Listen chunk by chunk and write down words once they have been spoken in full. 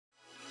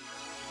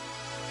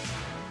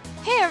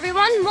Hey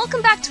everyone,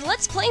 welcome back to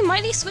Let's Play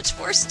Mighty Switch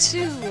Force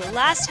 2!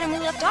 Last time we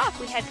left off,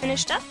 we had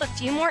finished up a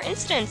few more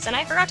incidents, and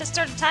I forgot to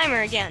start a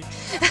timer again.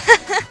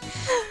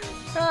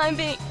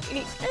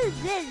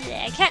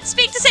 I can't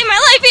speak to save my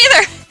life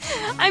either!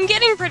 I'm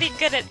getting pretty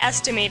good at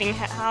estimating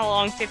how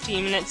long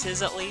 15 minutes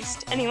is at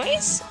least.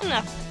 Anyways,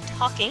 enough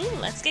talking,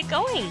 let's get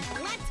going.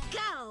 Let's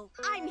go!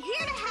 I'm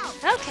here to help!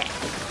 Okay,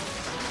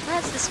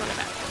 what's this one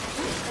about?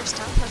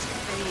 First off, let's get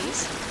rid of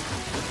these.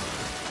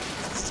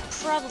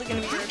 Probably gonna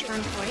be a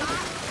return point.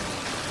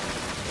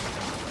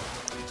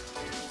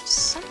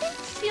 Something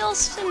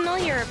feels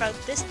familiar about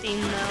this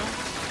theme, though.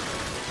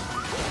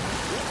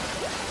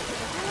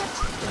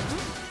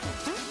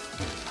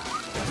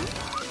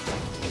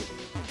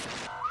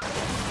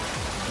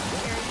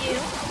 Where are you?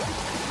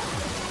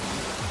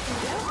 There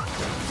we go.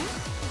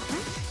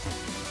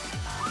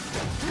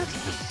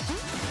 Okay.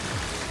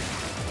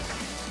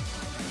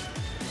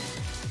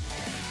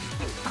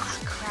 Ah,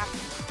 crap.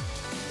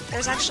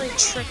 There's actually a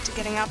trick to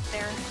getting up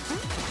there.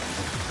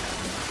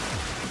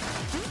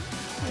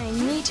 And I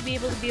need to be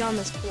able to be on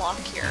this block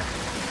here.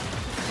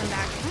 Come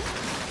back.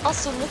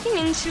 Also, looking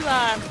into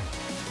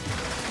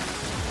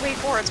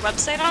WayForward's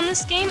website on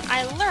this game,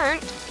 I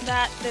learned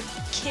that the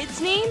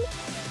kid's name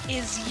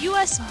is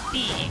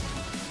USB.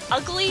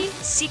 Ugly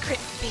Secret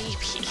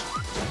Baby.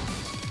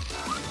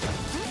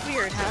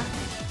 Weird, huh?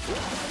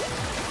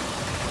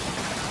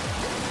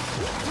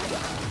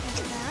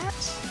 Like that.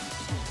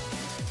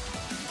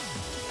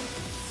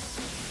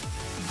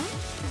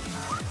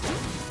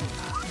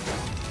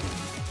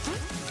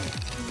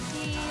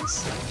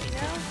 There we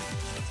go.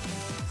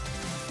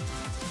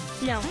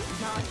 No,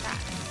 not like that.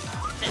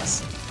 This.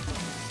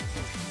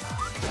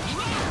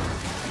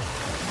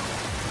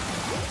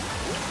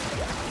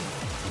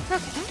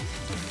 Okay.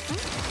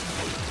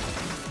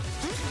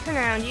 Turn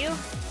around, you.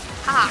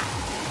 Ha!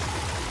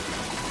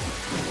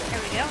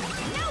 There we go.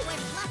 No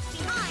one's left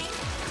behind!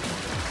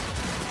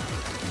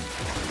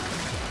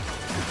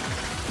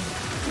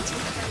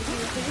 Take care of you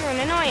because you're an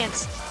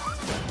annoyance.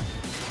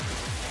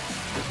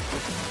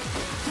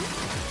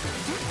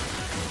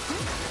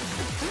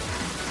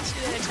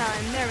 At a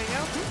time. There we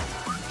go.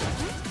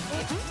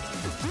 Okay.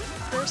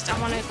 First, I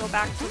want to go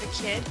back to the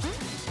kid.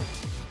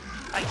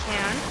 If I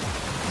can.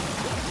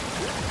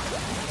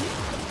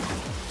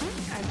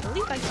 I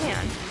believe I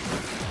can.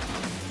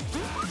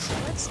 So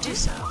let's do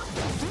so.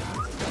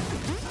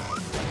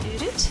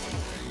 Did it?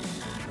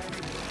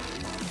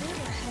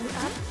 And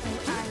up, and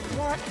I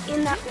want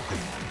in that one.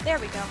 There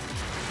we go.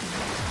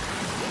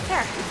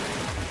 There.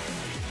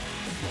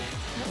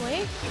 That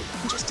way,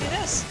 and just do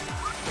this.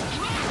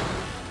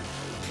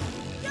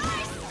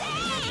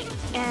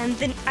 And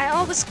then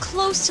I was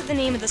close to the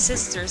name of the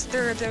sisters.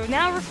 They're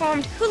now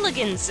reformed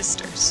Hoolagin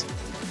sisters.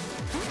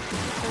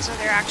 Those are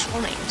their actual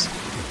names.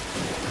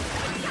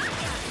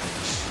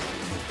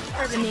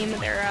 Or the name of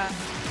their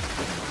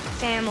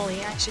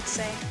family, I should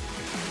say.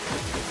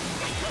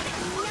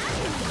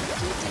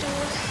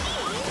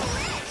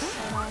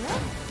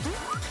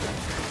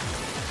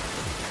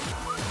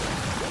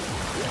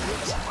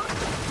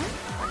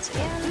 Once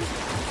again,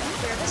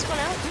 clear this one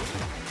out.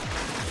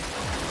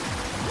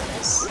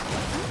 This.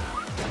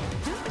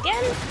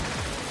 Again.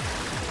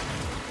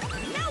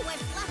 No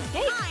one's left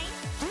Okay. behind!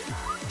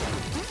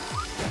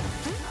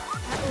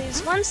 That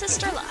leaves one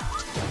sister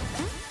left.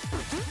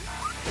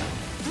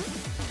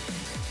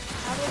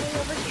 Probably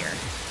over here.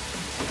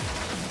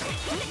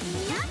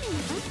 Yummy!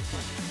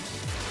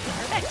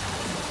 Perfect.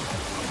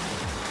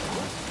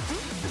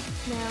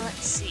 Now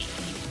let's see.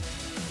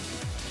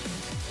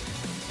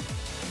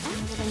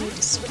 I'm gonna need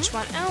to switch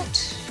one out,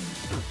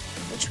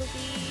 which will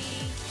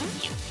be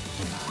you.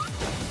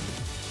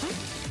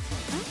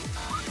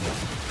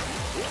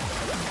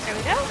 There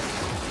we go.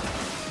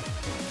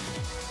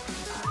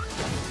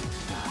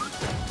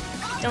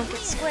 Don't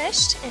get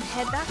squished, and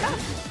head back up.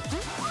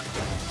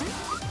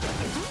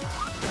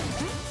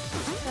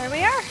 There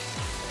we are.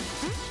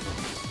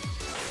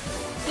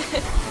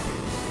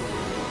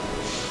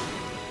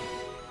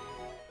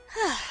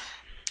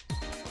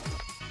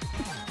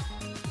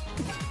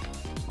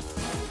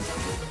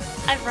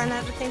 I've run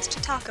out of things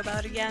to talk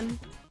about again.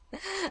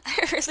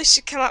 I really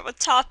should come up with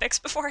topics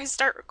before I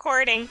start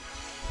recording.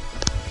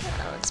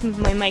 Let's move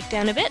my mic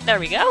down a bit. There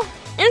we go.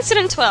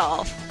 Incident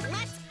 12.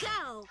 Let's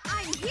go!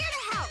 I'm here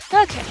to help!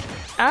 Okay.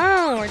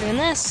 Oh, we're doing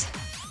this.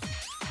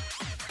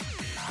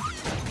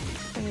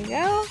 There we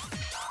go.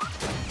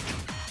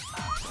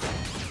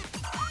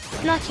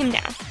 Knock him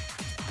down.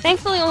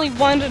 Thankfully, only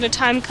one at a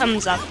time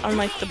comes up,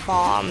 unlike the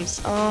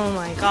bombs. Oh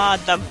my god,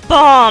 the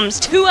bombs!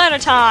 2 at a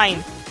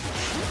time!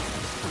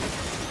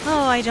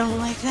 Oh, I don't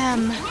like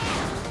them.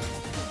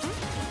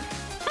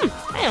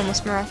 I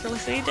almost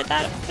miraculously did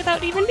that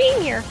without even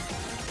being here.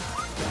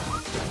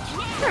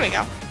 There we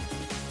go.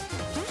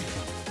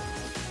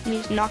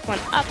 Need to knock one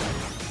up.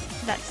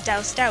 That's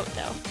doused out,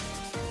 though.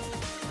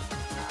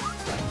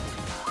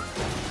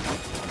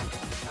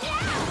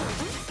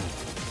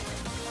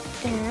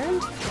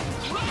 And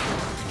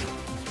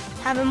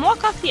have him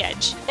walk off the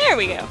edge. There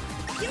we go.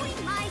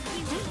 Doing my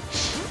duty.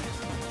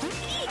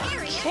 There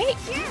we go. Okay,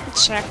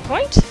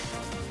 checkpoint.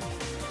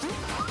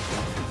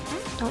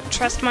 Don't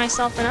trust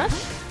myself enough.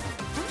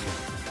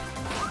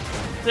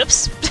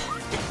 Whoops.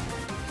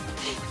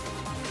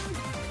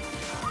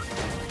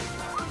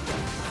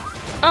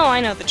 Oh, I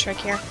know the trick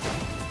here.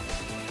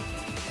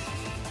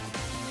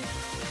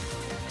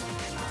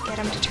 Get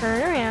him to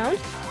turn around.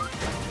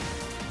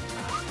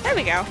 There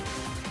we go.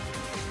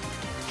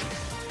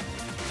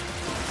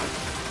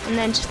 And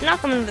then just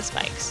knock him into the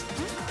spikes.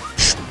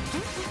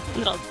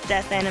 Little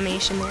death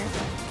animation there.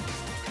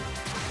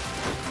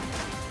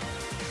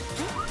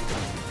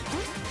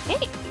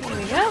 Okay, there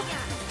we go.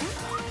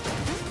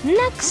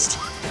 Next!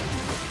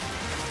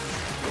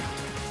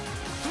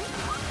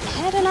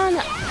 Heading on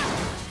up.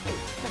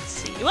 Let's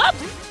see you up!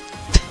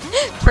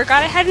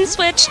 Forgot I hadn't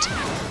switched.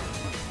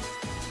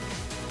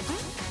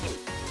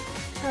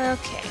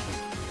 Okay.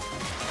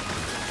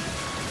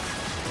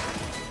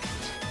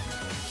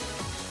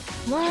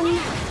 One.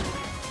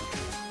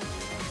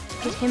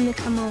 Get him to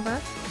come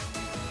over.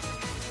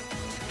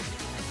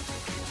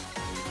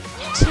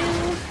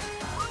 Two.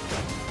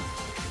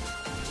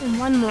 And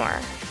one more.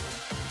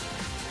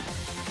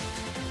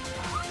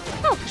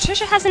 Oh,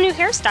 Patricia has a new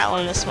hairstyle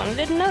in this one. I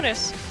didn't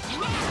notice.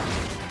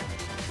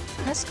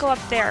 Let's go up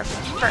there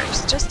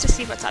first, just to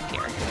see what's up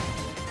here.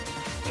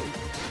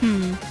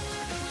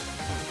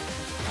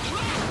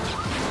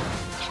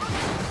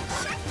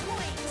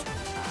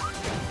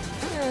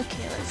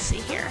 Okay, let's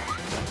see here.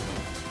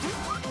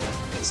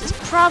 This is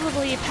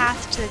probably a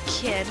path to the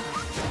kid,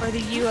 or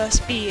the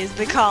USB as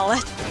they call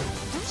it.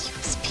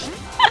 USB.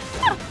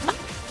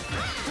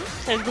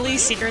 Ugly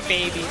secret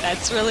baby,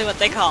 that's really what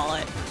they call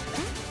it.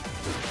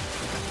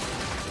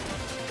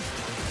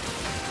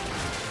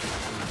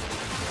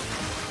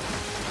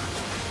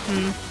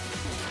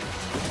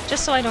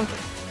 Just so I don't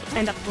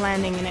end up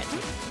landing in it.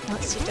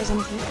 Let's see if there's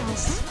anything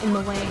else in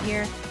the way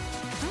here.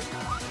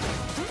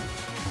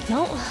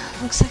 No,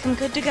 looks like I'm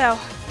good to go.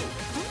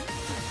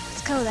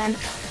 Let's go then.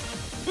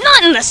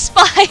 Not in the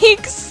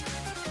spikes!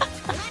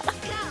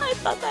 I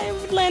thought I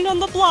would land on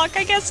the block,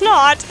 I guess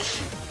not.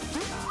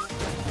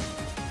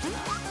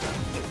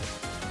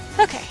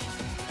 Okay.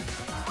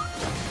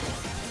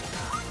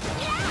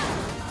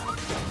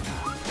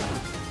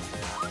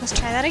 Let's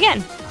try that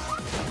again.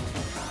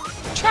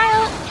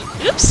 Trial.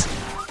 Oops.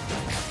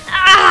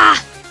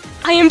 Ah!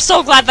 I am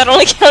so glad that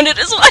only counted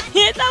as one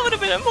hit. That would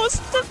have been the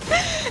most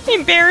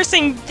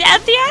embarrassing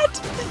death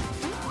yet.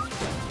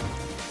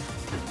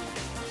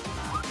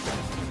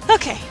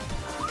 Okay.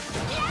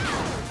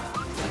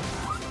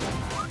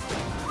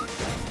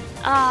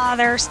 Ah,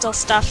 there's still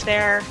stuff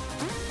there.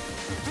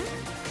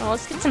 Well,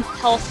 let's get some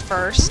health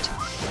first.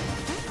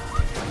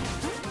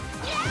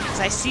 Because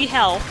I see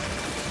health.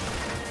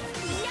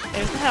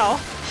 There's the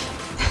health.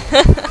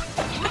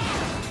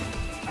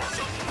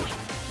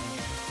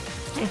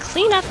 And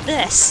clean up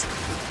this.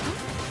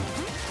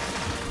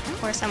 Of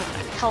course, I'm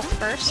gonna health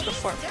first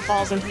before it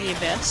falls into the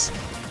abyss.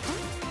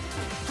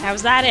 Now,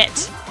 is that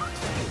it?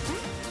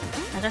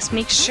 Let us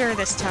make sure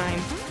this time.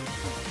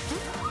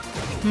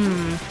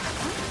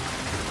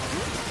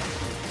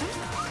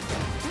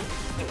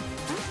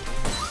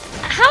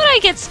 How did I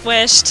get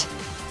squished?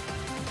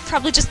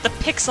 Probably just the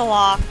pixel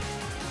off.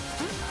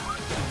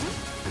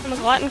 I'm a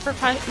glutton for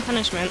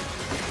punishment.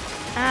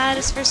 That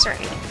is for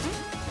certain.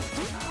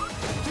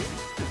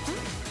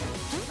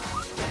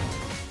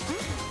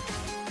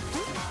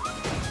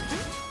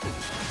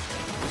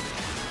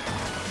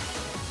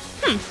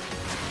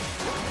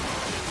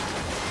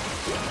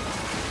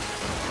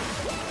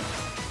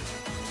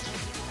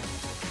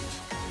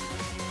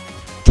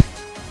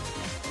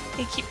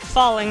 They keep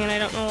falling and I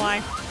don't know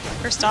why.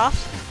 First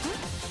off.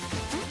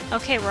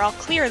 Okay, we're all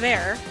clear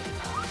there.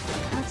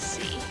 Let's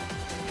see.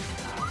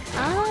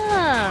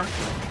 Ah!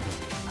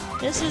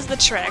 This is the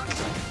trick.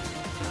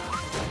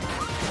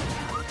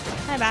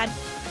 My bad.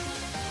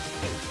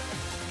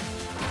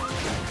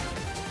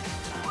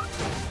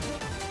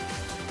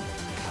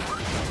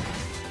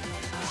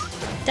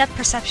 Depth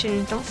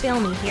perception, don't fail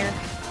me here.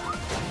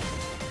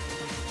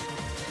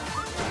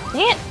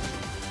 Dang it!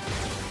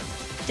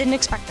 Didn't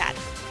expect that.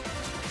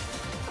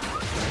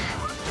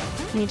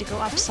 Need to go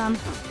up some.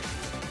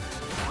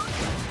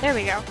 There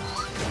we go.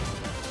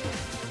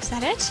 Is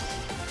that it?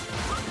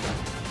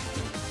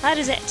 That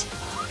is it.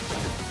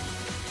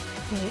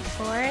 Wait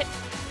for it.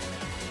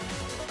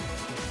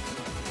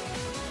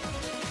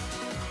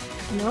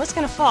 I know it's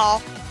gonna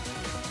fall.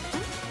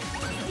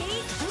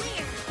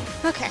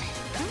 Okay.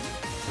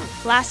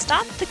 Last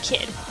stop, the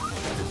kid.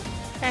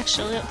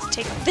 Actually, let's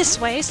take it this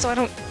way so I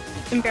don't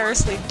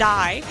embarrassingly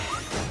die.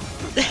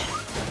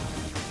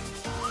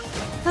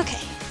 Okay.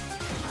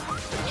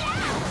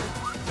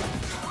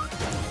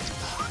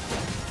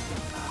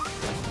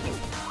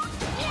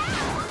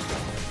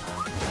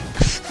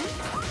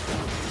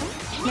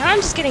 Now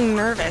I'm just getting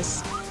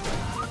nervous.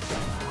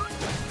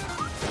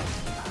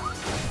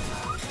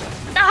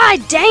 Ah,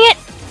 dang it!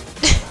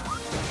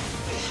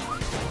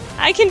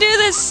 I can do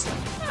this!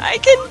 I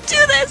can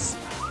do this!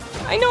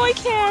 I know I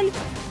can!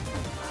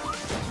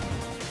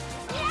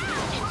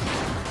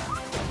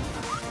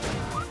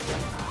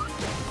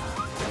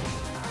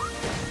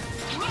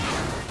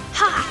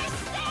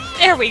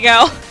 There we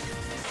go!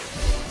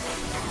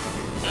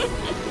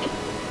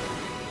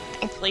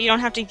 Thankfully, you don't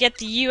have to get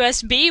the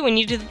USB when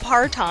you do the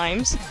par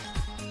times.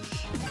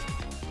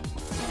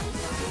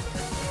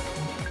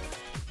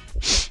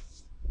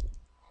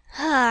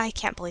 I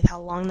can't believe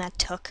how long that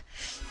took.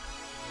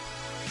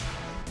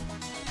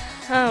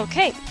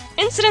 Okay,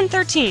 Incident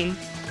 13.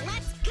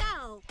 Let's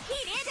go.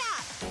 Heat it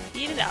up.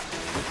 Heat it up.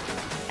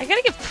 I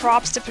gotta give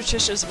props to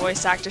Patricia's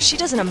voice actor. She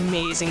does an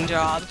amazing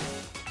job.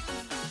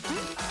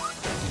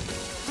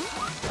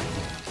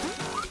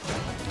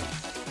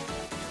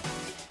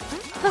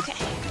 Okay.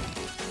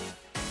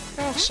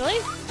 Actually,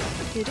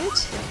 hit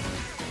it.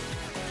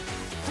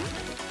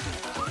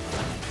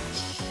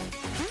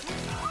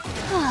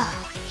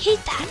 Ah, hate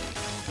that.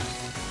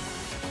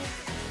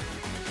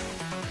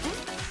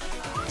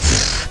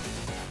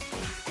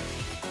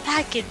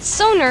 That gets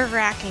so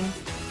nerve-wracking.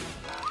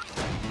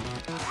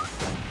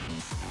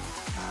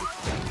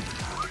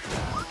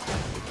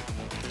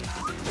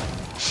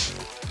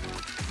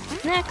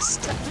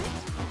 Next.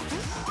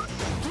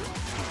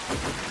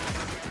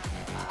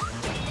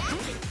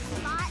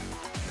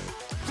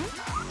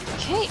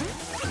 Okay.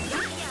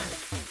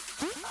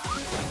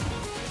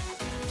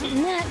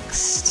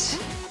 Next.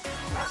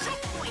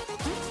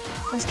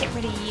 Let's get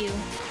rid of you.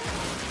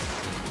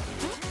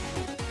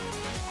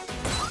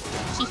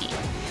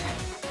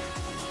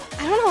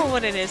 I don't know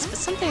what it is, but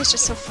something is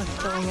just so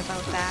fulfilling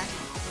about that.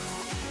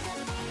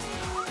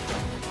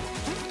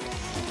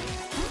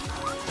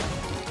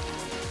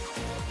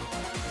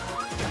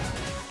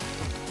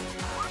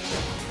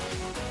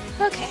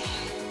 Okay.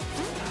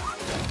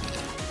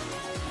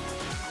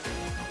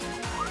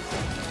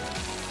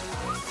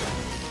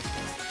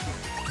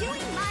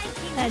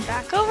 Head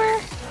back over.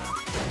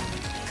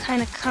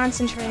 Kind of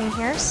concentrating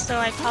here, so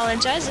I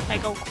apologize if I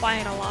go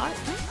quiet a lot.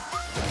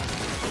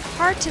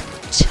 Hard to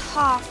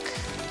talk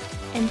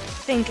and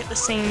think at the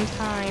same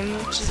time,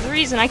 which is the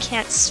reason I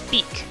can't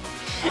speak.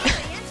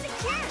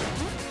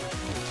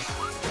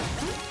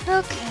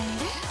 Okay.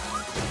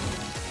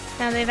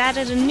 Now they've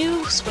added a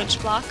new switch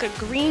block, a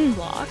green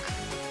block.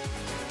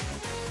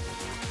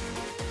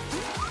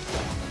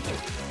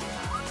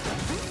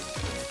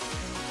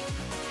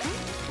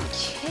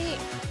 Okay.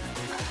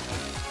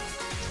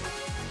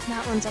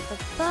 That one's up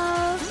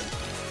above.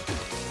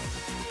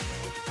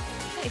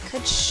 I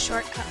could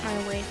shortcut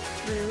my way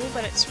through,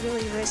 but it's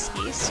really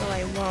risky, so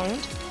I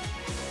won't.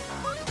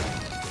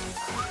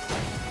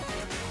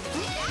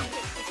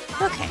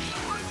 Okay.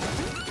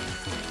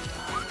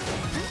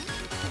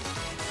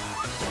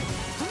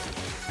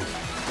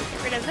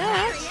 Get rid of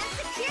that.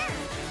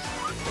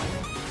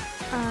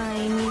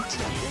 I need to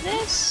do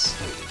this.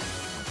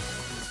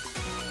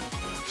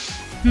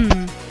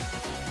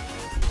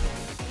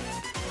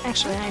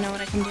 Actually, I know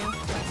what I can do.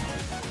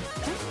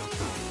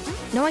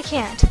 No, I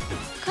can't.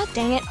 God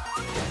dang it.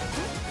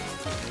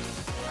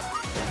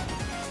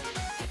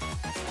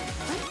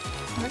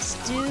 Let's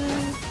do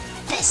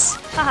this.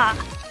 Haha.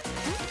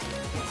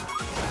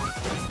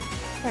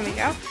 There we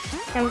go.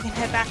 Now we can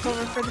head back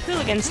over for the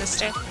Hoolagin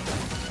sister.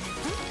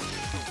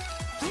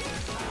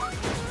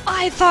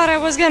 I thought I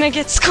was gonna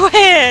get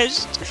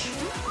squished!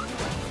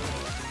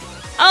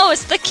 Oh,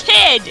 it's the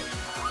kid!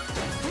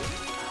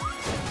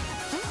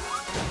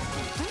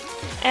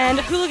 And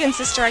Hoolagin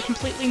sister I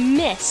completely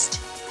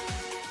missed.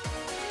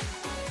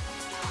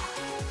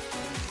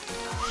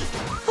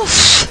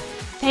 Oof.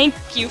 Thank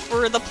you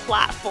for the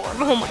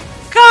platform. Oh my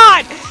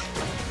god!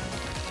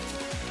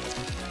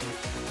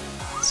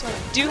 So I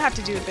do have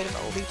to do a bit of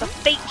a leap of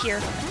fate here.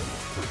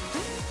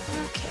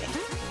 Okay.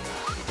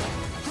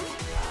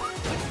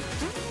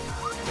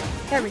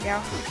 There we go.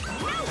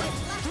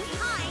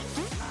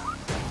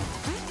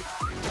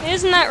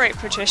 Isn't that right,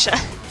 Patricia?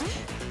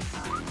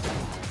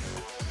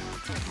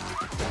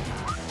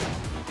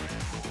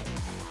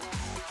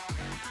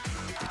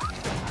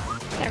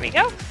 There we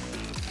go.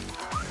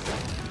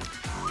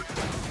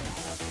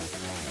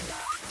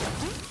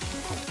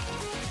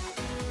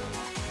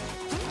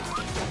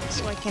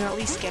 So I can at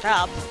least get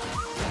up.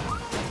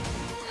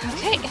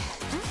 Okay.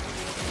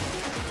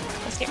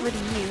 Let's get rid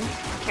of you.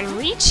 I can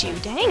reach you,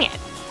 dang it.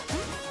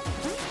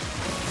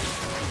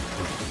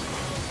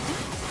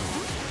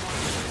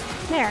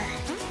 There.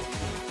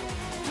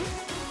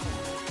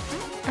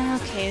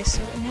 Okay,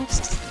 so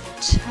next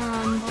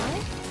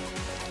tomboy.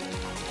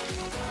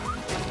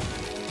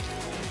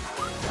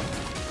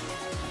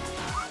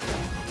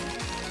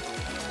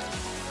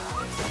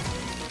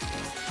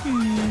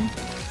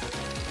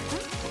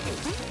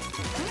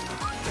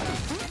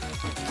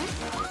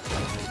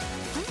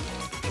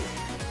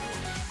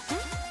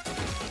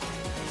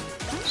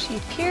 She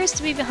appears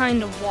to be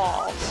behind a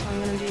wall, so I'm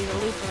going to do the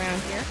loop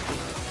around here.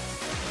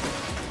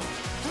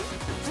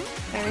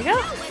 There we go.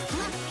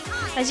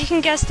 As you can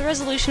guess, the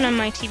resolution on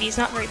my TV is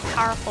not very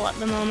powerful at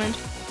the moment.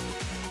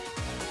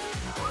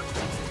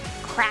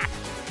 Crap.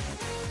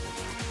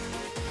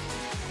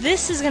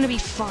 This is going to be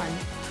fun.